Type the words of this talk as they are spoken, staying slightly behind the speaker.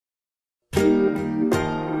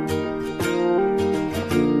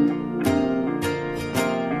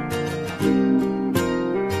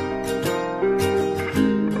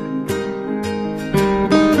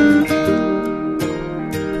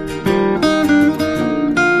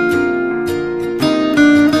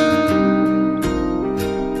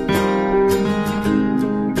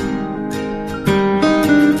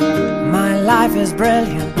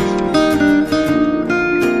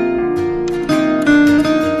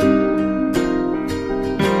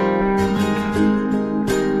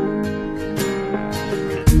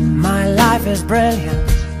is brilliant,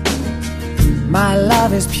 my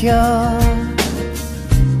love is pure.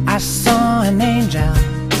 I saw an angel,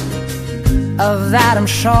 of that I'm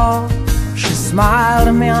sure. She smiled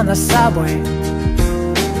at me on the subway.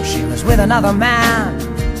 She was with another man,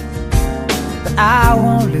 but I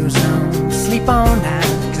won't lose no sleep on that,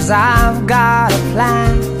 'cause I've got a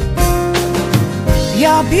plan.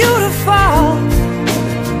 You're beautiful,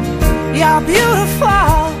 you're beautiful,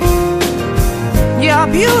 you're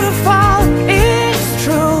beautiful, it's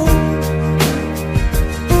true.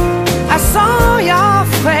 I saw your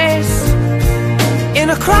face in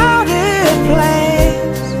a crowded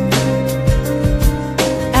place,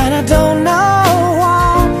 and I don't know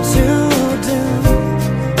what to do,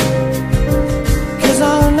 'cause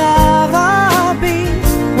I'll never be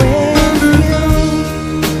with you.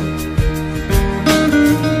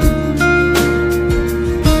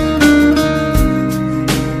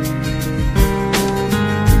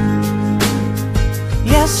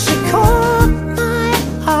 Yes, she caught my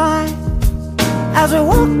eye as we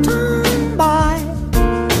walked on by.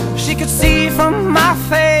 She could see from my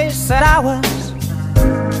face that I was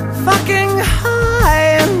fucking high,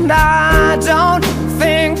 and I don't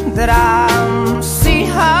think that I'll see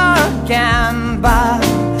her again, but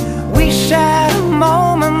we shared a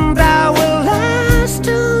moment that will last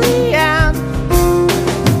till the end.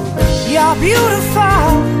 You're beautiful,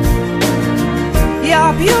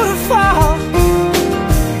 you're beautiful,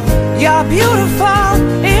 you're beautiful.